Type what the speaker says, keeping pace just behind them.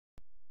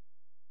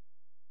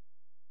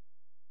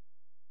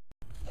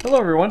Hello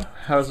everyone,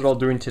 how's it all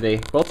doing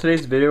today? Well,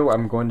 today's video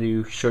I'm going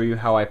to show you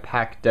how I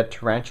pack dead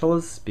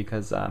tarantulas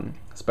because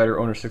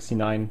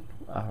SypderOwnerSixtyNine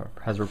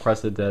has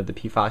requested the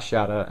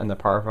P.fasciata and the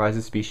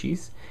Paraphysa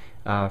species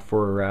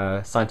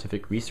for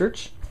scientific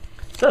research.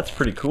 So that's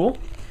pretty cool.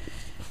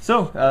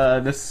 So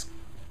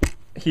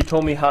he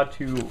told me how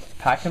to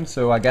pack them,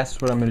 so I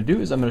guess what I'm going to do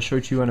is I'm going to show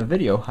it to you on a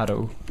video how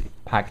to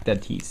pack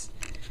dead teas.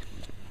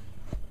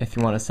 If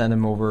you want to send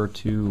them over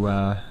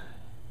to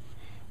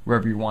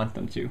wherever you want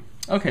them to.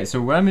 Okay,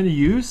 so what I'm going to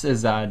use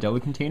is a deli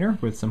container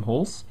with some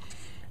holes.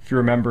 If you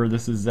remember,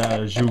 this is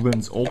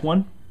Julian's old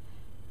one,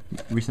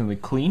 recently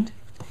cleaned.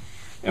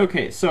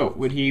 Okay, so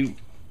what he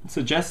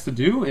suggests to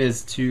do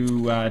is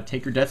to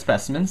take your dead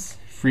specimens,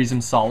 freeze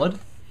them solid.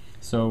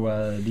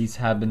 So these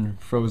have been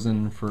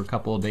frozen for a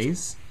couple of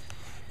days.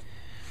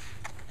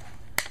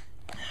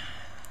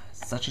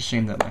 Such a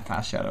shame that my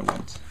fasciata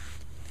went.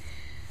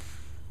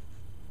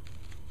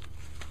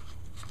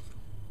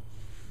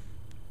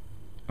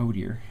 Oh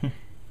dear.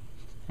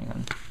 Hang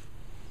on.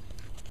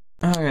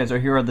 Okay, so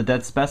here are the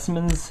dead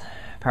specimens.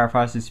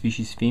 Paraphysa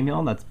species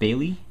female, that's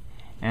Bailey,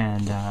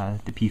 and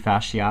the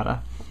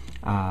P.fasciata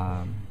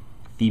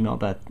female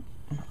that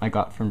I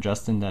got from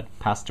Justin that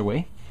passed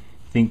away.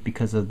 I think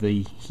because of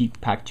the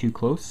heat packed too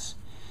close.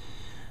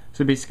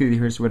 So basically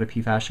here's what a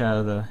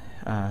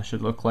P.fasciata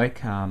should look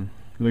like.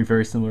 Look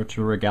very similar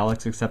to a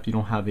regalix, except you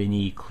don't have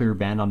any clear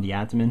band on the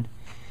abdomen.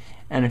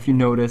 And if you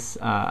notice,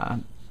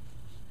 the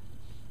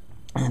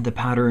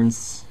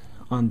patterns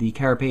on the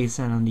carapace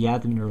and on the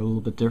abdomen are a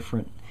little bit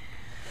different.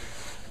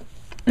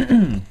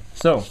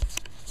 So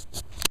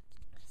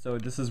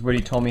this is what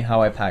he told me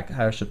how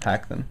I should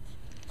pack them.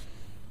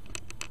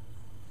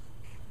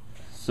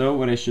 So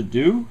what I should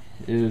do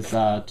is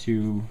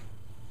to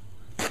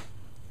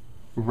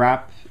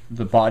wrap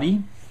the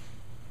body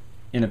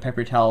in a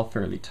paper towel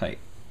fairly tight.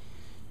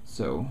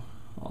 So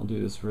I'll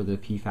do this for the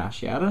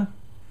P.fasciata.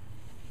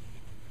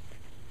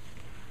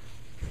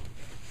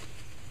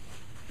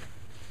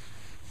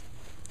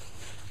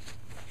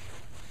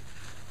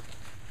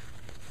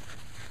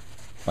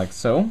 Like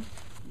so,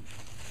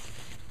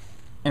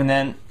 and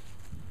then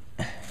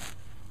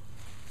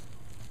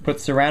put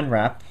saran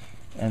wrap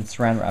and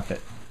saran wrap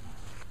it.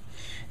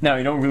 Now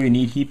you don't really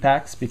need heat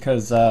packs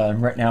because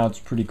right now it's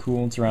pretty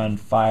cool. It's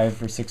around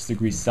 5 or 6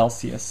 degrees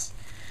Celsius,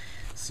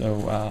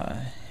 so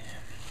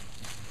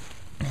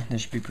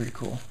this should be pretty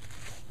cool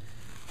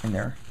in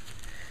there.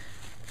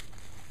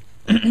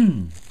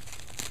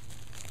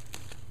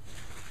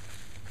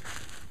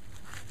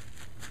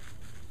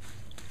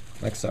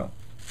 Like so.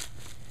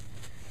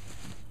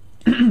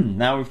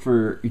 Now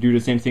you do the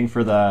same thing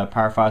for the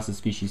Paraphysa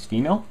species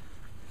female.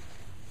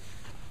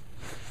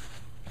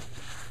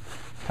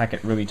 Pack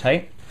it really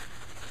tight.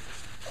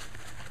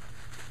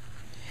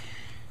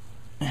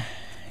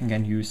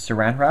 Again, use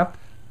saran wrap.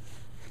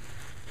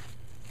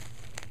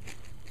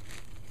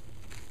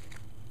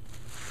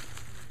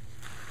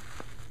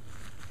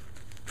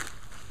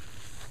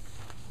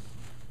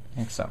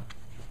 Like so.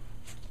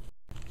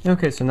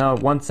 Okay, so now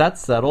once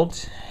that's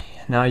settled,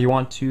 now you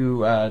want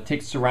to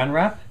take saran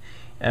wrap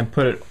and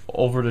put it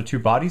over the two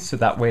bodies, so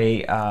that way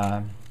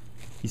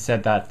he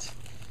said that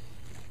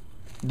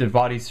the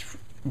bodies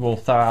will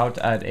thaw out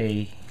at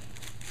a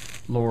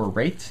lower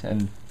rate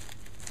and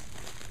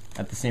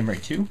at the same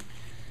rate too.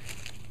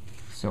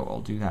 So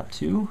I'll do that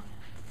too.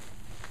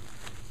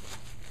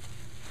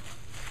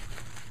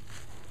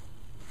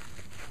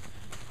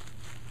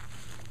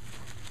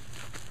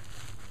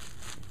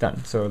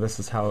 Done. So this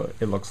is how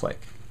it looks like.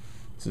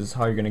 This is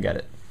how you're gonna get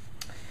it.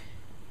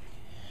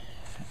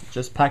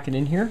 Just pack it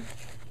in here.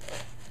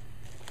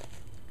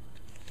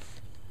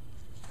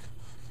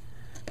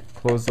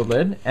 Close the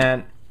lid,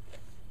 and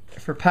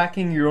for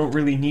packing you don't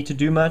really need to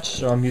do much,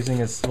 so I'm using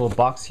this little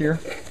box here.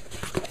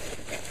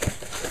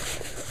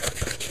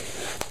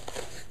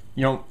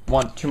 You don't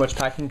want too much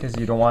packing because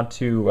you don't want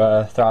to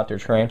thaw out your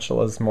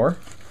tarantulas more.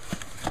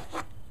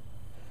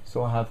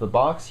 So I'll have the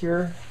box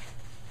here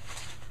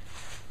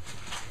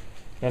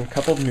and a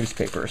couple of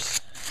newspapers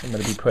I'm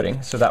going to be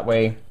putting, so that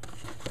way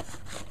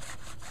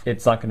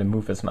it's not going to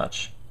move as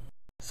much.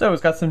 So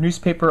it's got some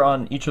newspaper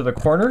on each of the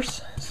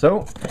corners,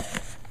 so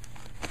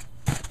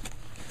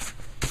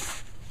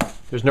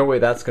there's no way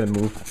that's going to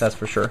move, that's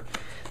for sure.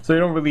 So you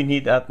don't really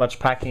need that much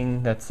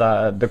packing. That's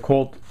the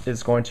cold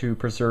is going to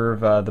preserve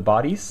the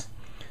bodies.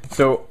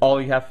 So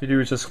all you have to do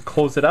is just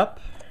close it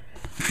up,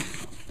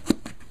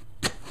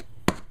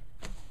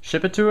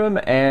 ship it to him,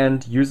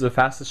 and use the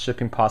fastest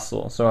shipping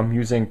possible. So I'm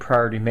using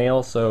priority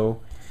mail,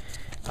 so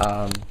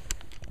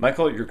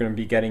Michael, you're going to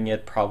be getting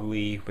it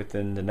probably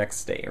within the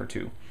next day or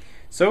two.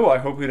 So I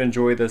hope you'd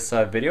enjoy this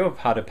video of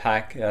how to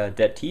pack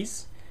dead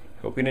teas.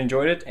 Hope you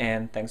enjoyed it,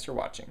 and thanks for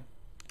watching.